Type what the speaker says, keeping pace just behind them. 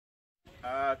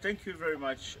Thank you very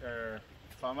much,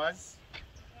 farmers.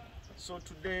 So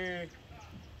today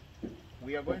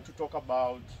we are going to talk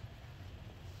about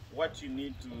what you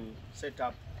need to set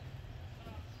up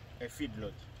a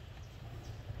feedlot.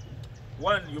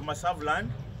 One, you must have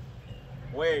land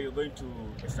where you're going to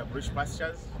establish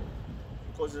pastures,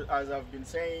 because as I've been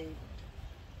saying,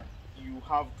 you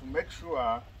have to make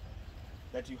sure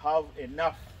that you have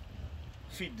enough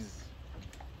feeds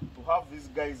to have these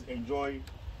guys enjoy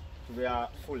to their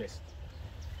fullest.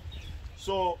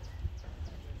 So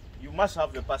you must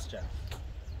have the pasture.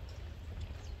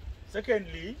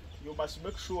 Secondly, you must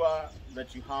make sure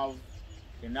that you have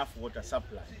enough water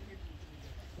supply.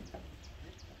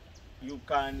 You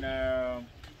can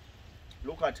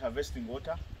look at harvesting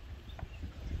water,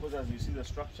 because as you see the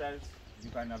structures, you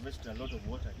can harvest a lot of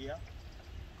water here.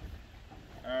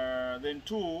 Then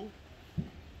two,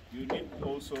 you need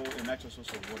also a natural source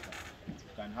of water. You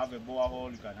can have a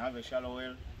borehole, you can have a shallow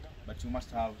well, but you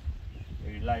must have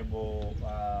a reliable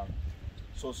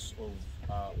source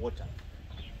of water.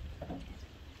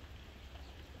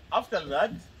 After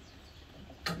that,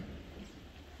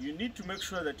 you need to make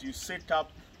sure that you set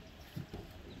up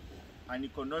an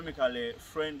economically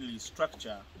friendly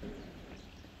structure.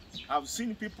 I've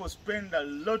seen people spend a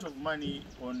lot of money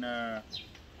on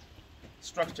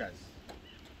structures,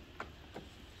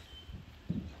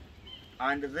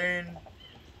 and then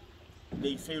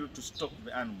they fail to stock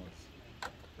the animals.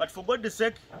 But for God's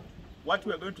sake, what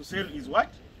we are going to sell is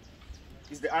what?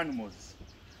 Is the animals.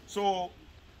 So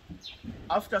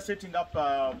after setting up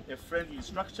a friendly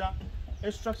structure,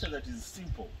 a structure that is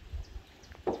simple.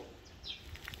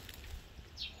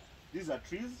 These are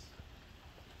trees.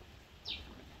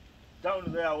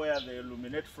 Down there where they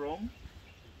illuminate from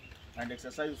and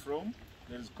exercise from,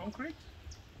 there is concrete.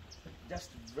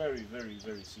 Just very, very,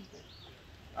 very simple.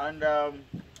 And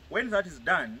when that is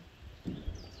done,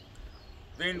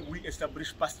 then we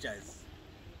establish pastures.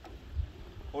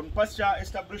 On pasture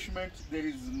establishment, there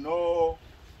is no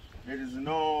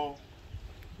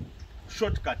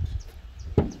shortcut.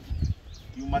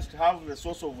 You must have the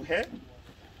source of hay,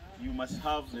 you must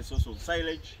have the source of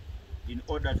silage in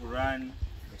order to run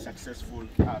a successful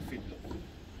feedlot.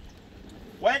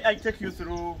 Why I take you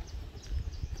through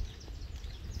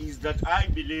is that I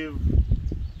believe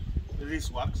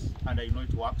this works, and I know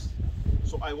it works.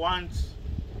 So I want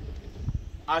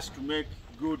us to make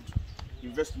good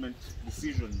investment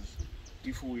decisions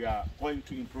if we are going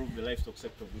to improve the livestock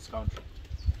sector of this country.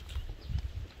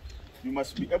 You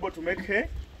must be able to make hay.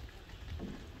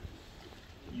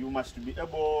 You must be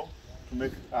able to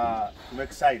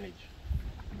make silage,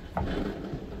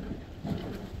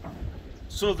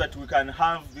 so that we can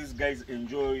have these guys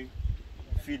enjoy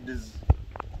feeds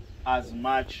as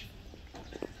much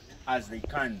as they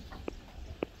can.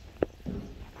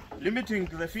 Limiting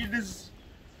the feeds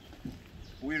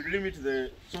will limit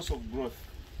the source of growth.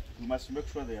 We must make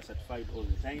sure they are certified all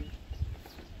the time,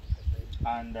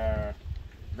 and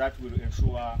that will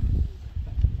ensure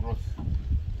growth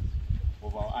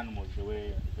of our animals the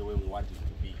way we want it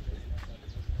to be.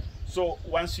 So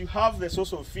once you have the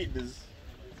source of feeds,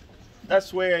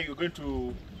 that's where you're going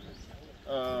to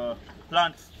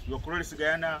plant your Chloris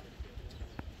Guyana,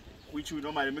 which we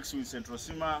normally mix with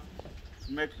Centrosima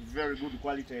to make very good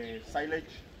quality silage,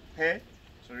 hay,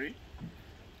 sorry.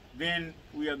 Then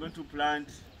we are going to plant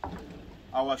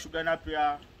our sugar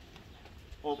napier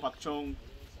or pakchong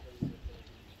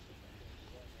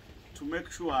to make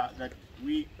sure that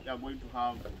we are going to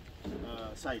have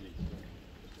silage.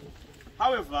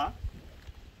 However,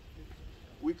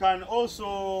 we can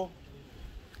also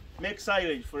make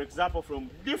silage, for example, from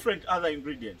different other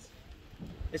ingredients.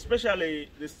 Especially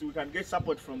this, we can get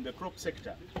support from the crop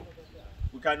sector.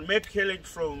 We can make silage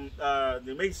from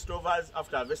the maize stovers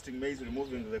after harvesting maize,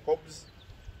 removing the cobs.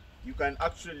 You can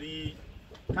actually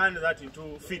turn that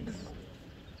into feeds,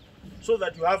 so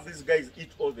that you have these guys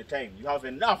eat all the time. You have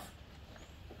enough.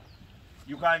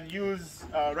 You can use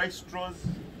rice straws.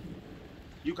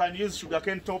 You can use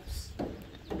sugarcane tops,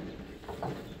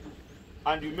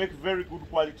 and you make very good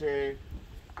quality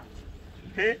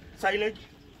hay, silage,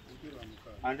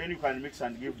 and then you can mix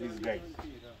and give these guys.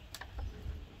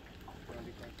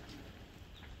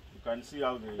 You can see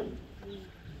how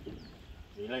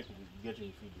they like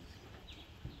getting feeds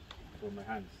from my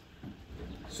hands.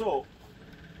 So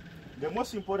the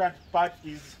most important part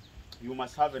is you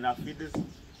must have enough feeds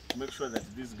to make sure that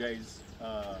these guys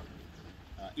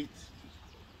eat.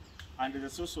 And the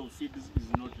source of feeds is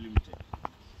not limited.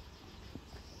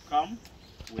 Come,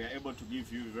 we are able to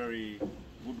give you very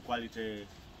good quality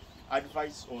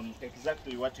advice on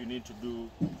exactly what you need to do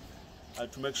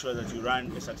to make sure that you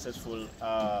run a successful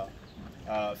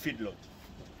feedlot.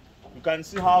 You can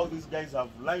see how these guys have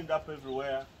lined up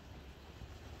everywhere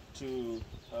to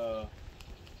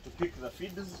pick the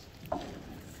feeds,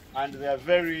 and they are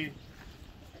very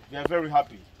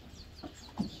happy.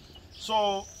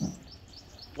 So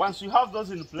once you have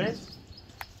those in place,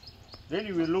 then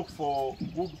you will look for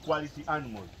good quality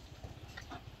animals.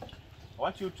 I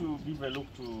want you to give a look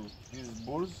to these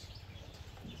bulls.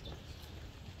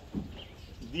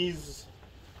 These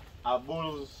are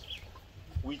bulls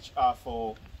which are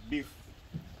for beef.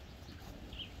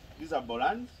 These are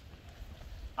Bolans,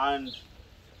 and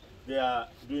they are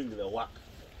doing the work.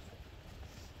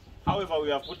 However, we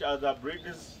have put other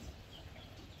breeds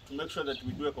to make sure that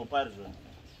we do a comparison,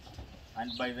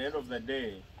 and by the end of the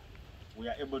day, we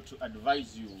are able to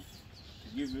advise you,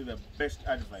 to give you the best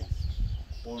advice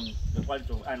on the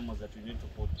quality of animals that you need to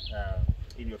put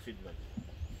in your feedlot.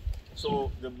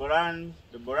 So the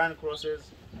Boran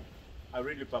crosses are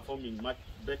really performing much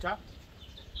better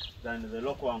than the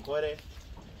local Ankore.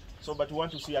 So, but we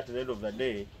want to see at the end of the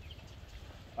day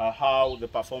how the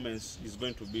performance is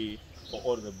going to be for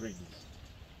all the breeds.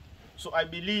 So I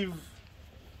believe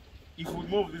if we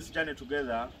move this journey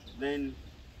together, then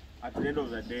at the end of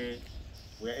the day,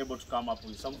 we are able to come up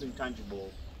with something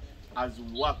tangible as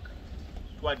we work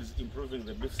towards improving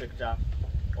the beef sector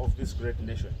of this great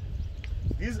nation.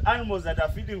 These animals that are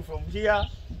feeding from here,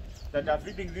 that are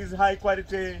feeding these high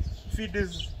quality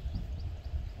feeders,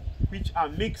 which are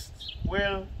mixed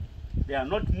well, they are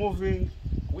not moving,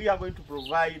 we are going to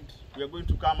provide, we are going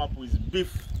to come up with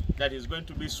beef that is going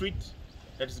to be sweet,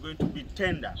 that is going to be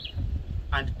tender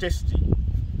and tasty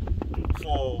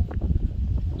for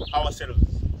ourselves.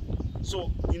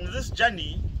 So in this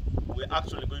journey, we're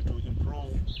actually going to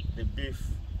improve the beef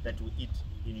that we eat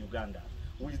in Uganda.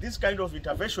 With this kind of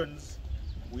interventions,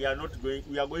 we are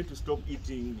going to stop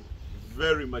eating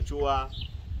very mature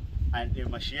and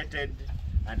emaciated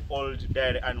and old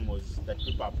dairy animals that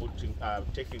people are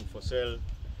taking for sale,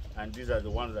 and these are the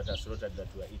ones that are slaughtered that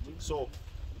we are eating. So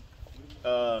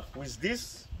with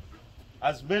this,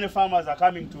 as many farmers are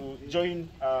coming to join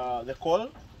the call,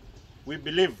 we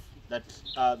believe that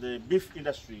the beef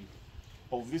industry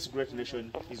of this great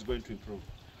nation is going to improve.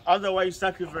 Otherwise,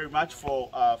 thank you very much for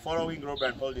following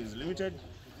Robran Holdings Limited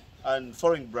and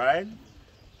following Brian.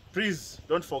 Please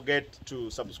don't forget to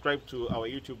subscribe to our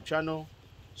YouTube channel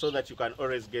so that you can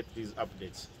always get these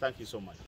updates. Thank you so much.